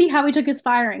interested to see how he took his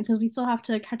firing because we still have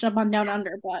to catch up on Down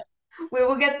Under, but we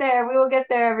will get there. We will get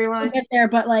there, we'll everyone. get there.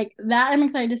 But like that, I'm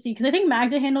excited to see because I think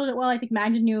Magda handled it well. I think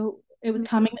Magda knew it was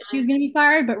coming that she was going to be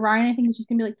fired, but Ryan, I think, is just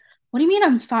going to be like, "What do you mean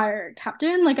I'm fired,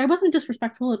 Captain? Like I wasn't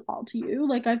disrespectful at all to you.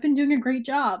 Like I've been doing a great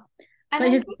job." And But I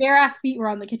his think, bare ass feet were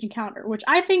on the kitchen counter, which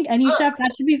I think any ugh, chef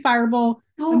that should be fireable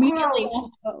so immediately off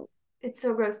gross. the boat. It's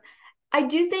so gross. I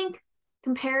do think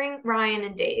comparing Ryan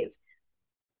and Dave,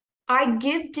 I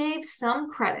give Dave some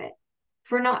credit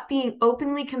for not being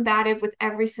openly combative with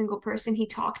every single person he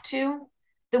talked to,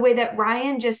 the way that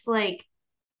Ryan just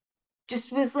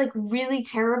was like really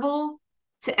terrible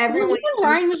to Well, everyone even he knew.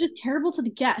 Ryan was just terrible to the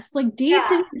guests. Like Dave Yeah.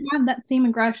 didn't have that same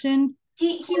aggression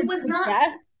He towards was the not,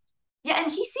 guests. yeah,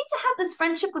 and he seemed to have this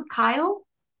friendship with Kyle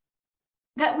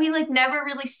that we like never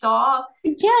really saw.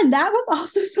 Again, that was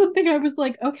also something I was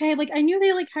like, okay, like I knew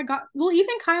they like had got well,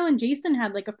 even Kyle and Jason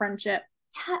had like a friendship.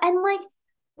 Yeah, and like,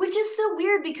 which is so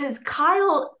weird because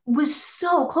Kyle was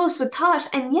so close with Tosh,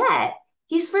 and yet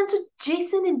he's friends with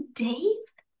Jason and Dave.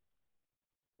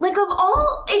 Like of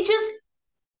all, it just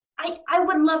I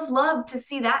would love to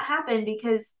see that happen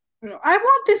because I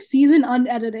want this season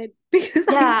unedited because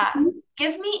I yeah,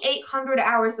 give me 800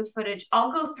 hours of footage.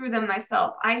 I'll go through them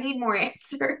myself. I need more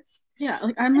answers. yeah,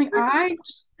 like I'm It's like like I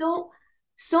just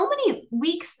so many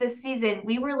weeks this season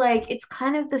we were like it's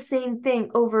kind of the same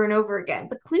thing over and over again,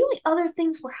 but clearly other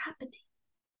things were happening.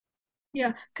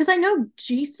 yeah, because I know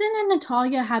Jason and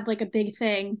Natalia had like a big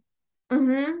thing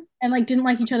Mm-hmm. and like didn't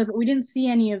like each other, but we didn't see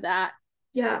any of that.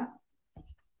 Yeah.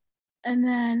 And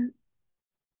then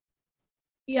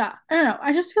yeah, I don't know.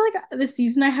 I just feel like this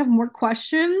season I have more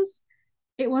questions.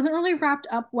 It wasn't really wrapped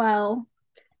up well.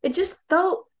 It just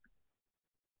felt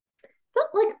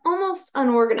like almost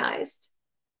unorganized,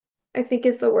 I think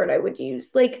is the word I would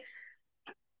use. Like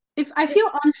If I feel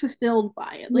unfulfilled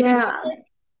by it, like I feel yeah. like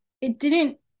it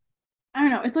didn't. I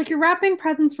don't know. It's like you're wrapping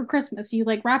presents for Christmas. You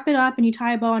like wrap it up and you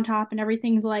tie a bow on top, and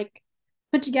everything's like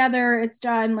put together. It's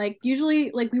done. Like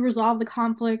usually, like we resolve the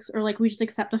conflicts, or like we just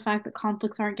accept the fact that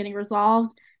conflicts aren't getting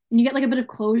resolved, and you get like a bit of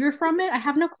closure from it. I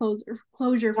have no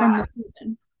closure from Yeah, the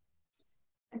season.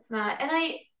 it's not. And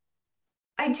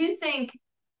I do think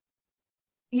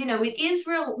it is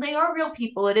real. They are real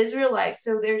people. It is real life.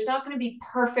 So there's not going to be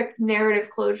perfect narrative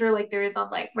closure like there is on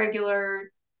like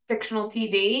regular fictional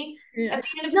TV Yeah. at the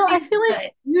end of a No, I season. feel like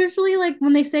But usually like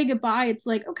when they say goodbye, it's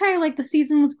like, okay, like the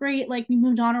season was great, like we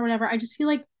moved on or whatever. I just feel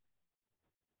like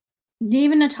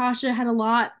Dave and Natasha had a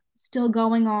lot still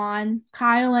going on.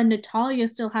 Kyle and Natalia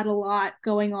still had a lot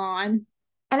going on.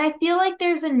 and I feel like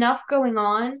there's enough going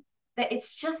on that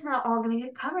it's just not all going to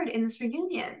get covered in this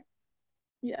reunion.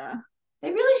 Yeah.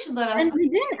 They really should let us. And they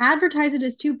didn't advertise it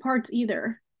as two parts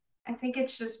either. I think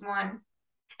it's just one.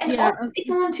 And Yeah. also, it's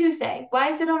on Tuesday. Why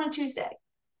is it on a Tuesday?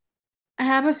 I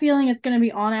have a feeling it's going to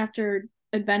be on after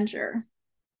Adventure.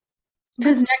 But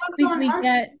Because so next week we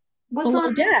get what's Below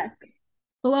on next? Deck.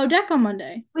 Below Deck on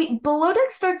Monday. Wait, Below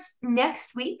Deck starts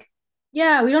next week?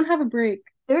 Yeah, we don't have a break.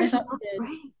 I There's thought no we did.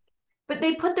 break. But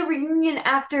they put the reunion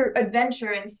after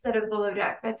Adventure instead of Below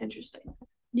Deck. That's interesting.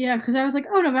 Yeah, because I was like,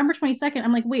 oh, November 22nd.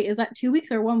 I'm like, wait, is that 2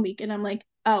 weeks or 1 week? And I'm like,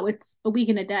 oh, it's a week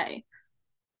and a day.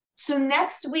 So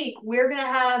next week we're gonna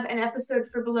have an episode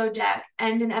for Below Deck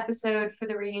and an episode for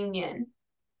the reunion.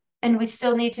 And we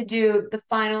still need to do the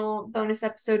final bonus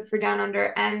episode for Down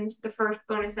Under and the first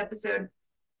bonus episode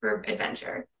for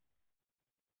Adventure.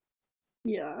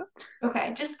 Yeah.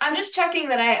 Okay, I'm just checking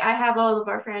that I have all of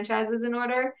our franchises in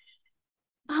order.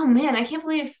 Oh man, I can't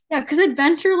believe. Yeah, because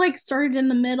Adventure like started in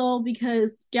the middle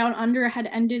because Down Under had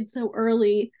ended so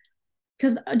early.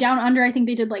 Because Down Under, I think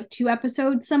they did like 2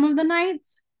 episodes some of the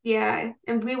nights. Yeah,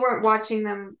 and we weren't watching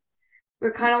them. We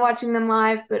were kind of watching them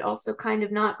live, but also kind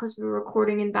of not because we were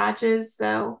recording in batches.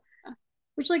 So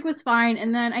Which like was fine.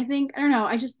 And then I think, I don't know,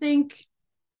 I just think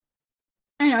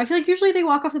I don't know, I feel like usually they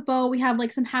walk off the boat, we have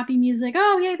like some happy music.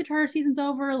 Oh yay, the charter season's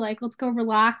over, like let's go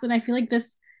relax. And I feel like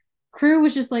this crew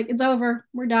was just like, it's over,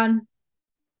 we're done.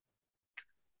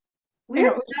 I know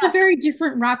Weird it was just a stuff. very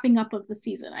different wrapping up of the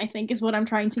season, I think, is what I'm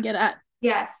trying to get at.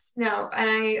 Yes, no, and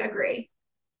I agree.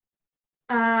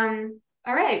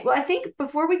 All right. Well, I think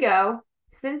before we go,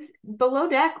 since below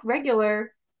deck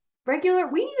regular, we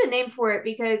need a name for it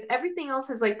because everything else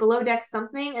has like below deck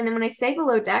something, and then when I say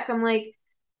below deck, I'm like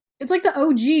It's like the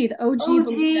OG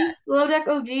below deck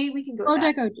OG. We can go with below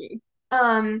that. deck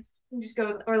OG. Just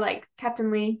go or like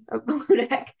Captain Lee of below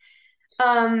deck.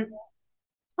 Um,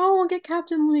 Oh, we'll get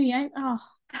Captain Lee.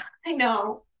 I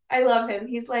know. I love him.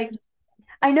 He's like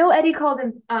I know Eddie called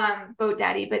him Boat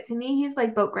Daddy, but to me he's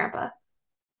like Boat Grandpa.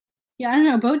 Yeah, I don't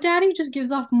know. Boat Daddy just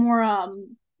gives off more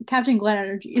Captain Glenn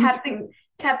energies.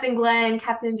 Captain Glenn,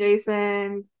 Captain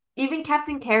Jason, even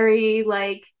Captain Carey,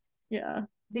 like Yeah.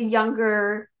 the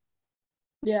younger.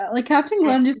 Yeah, like Captain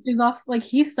Glenn just gives off like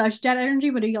he's such dad energy,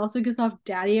 but he also gives off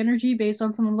daddy energy based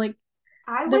on some of like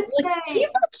I the would like say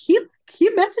he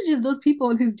messages those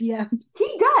people in his DMs.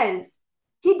 he does.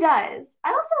 He does.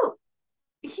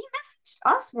 He messaged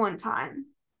us one time.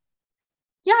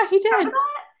 Yeah, he Remember did.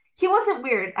 that? He wasn't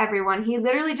weird, everyone. He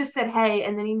literally just said hey,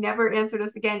 and then he never answered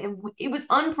us again. And it was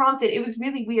unprompted. It was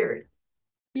really weird.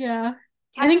 Yeah.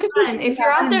 I Captain think it's Glenn, if yeah,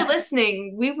 you're I out don't there know.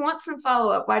 listening, we want some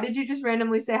follow up. Why did you just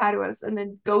randomly say hi to us and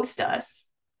then ghost us?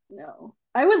 No.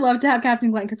 I would love to have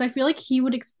Captain Glenn because I feel like he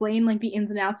would explain like the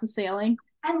ins and outs of sailing.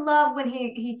 I love when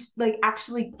he like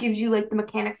actually gives you like the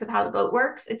mechanics of how the boat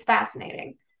works. It's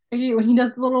fascinating. I do when he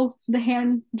does the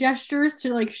hand gestures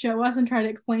to like show us and try to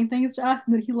explain things to us,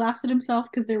 and then he laughs at himself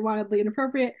because they're wildly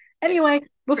inappropriate. Anyway,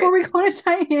 before Great. we go on a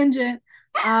tangent,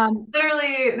 um,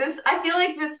 Literally, this I feel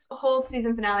like this whole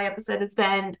season finale episode has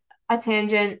been a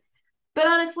tangent, but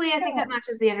honestly, I think that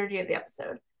matches the energy of the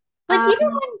episode. like Um, even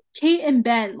when Kate and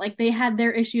Ben like they had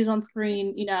their issues on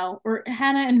screen, or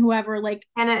Hannah and whoever, like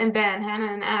Hannah and Ben,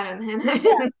 Hannah and Adam, yeah,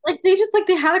 Hannah. like they just like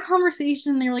they had a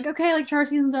conversation. They were like, okay, like Char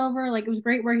season's over. Like it was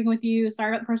great working with you.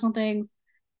 Sorry about the personal things.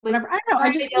 Like, Whatever. I don't know. I sorry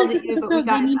I just feel yelled like at this you, but we episode they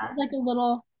got it needed done.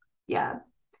 Yeah,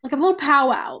 like a little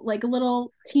powwow, like a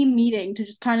little team meeting to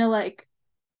just kind of like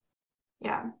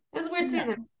yeah. It was a weird yeah.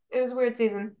 season. It was a weird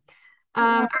season. All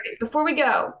Yeah. right, before we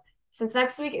go, since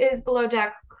next week is Below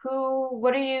Deck,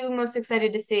 what are you most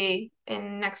excited to see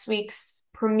in next week's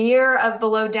premiere of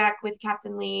Below Deck with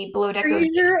Captain Lee, Below Deck OG?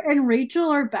 Fraser and Rachel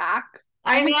are back.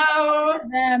 I I'm excited know. for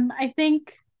them. I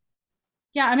think,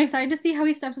 yeah, I'm excited to see how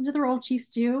he steps into the role of Chief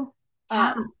Stew.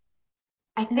 Yeah,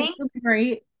 I I think think it'll be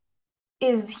great.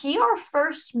 is he our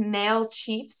first male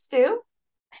chief, Stu?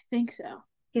 I think so.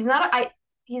 He's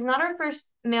not our first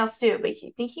male Stu, but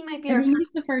I think he might be I our think first.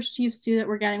 he's the first Chief Stew that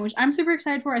we're getting, which I'm super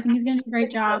excited for. I think he's gonna do a great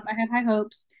job. I have high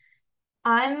hopes.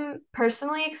 I'm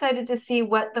personally excited to see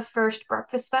what the first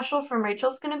breakfast special from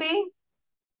Rachel's gonna be.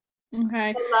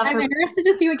 Okay. I love I'm her. interested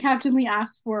to see what Captain Lee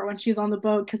asks for when she's on the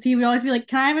boat because he would always be like,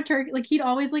 "Can I have a turkey?" Like he'd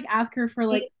always like ask her for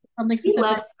like He, something he specific.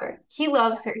 loves her. He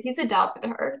loves her. He's adopted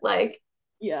her. Like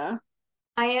Yeah.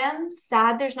 I am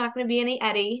sad there's not going to be any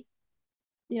Eddie.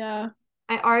 Yeah.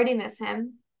 I already miss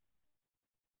him.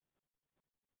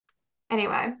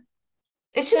 Anyway,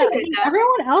 it should Yeah. be I good think though.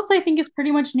 everyone else I think is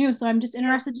pretty much new, so I'm just Yeah.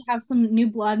 interested to have some new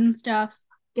blood and stuff.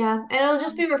 Yeah, and it'll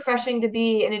just be refreshing to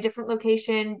be in a different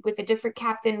location with a different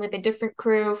captain, with a different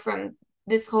crew from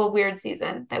this whole weird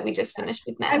season that we just finished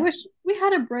with I Med. wish we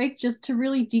had a break just to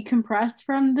really decompress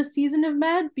from the season of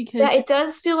Med Yeah, because it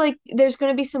does feel like there's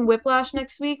going to be some whiplash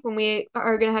next week when we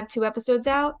are going to have two episodes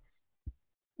out.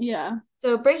 yeah.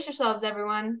 So brace yourselves,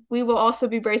 everyone. We will also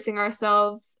be bracing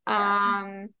ourselves.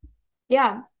 Yeah.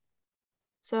 Yeah.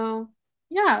 So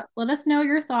Yeah. Let us know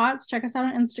your thoughts. Check us out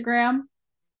on Instagram.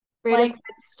 rate us Like, 5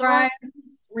 stars. subscribe,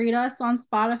 rate us on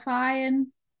Spotify, and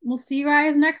we'll see you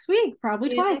guys next week, probably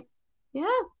Yeah. twice.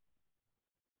 Yeah.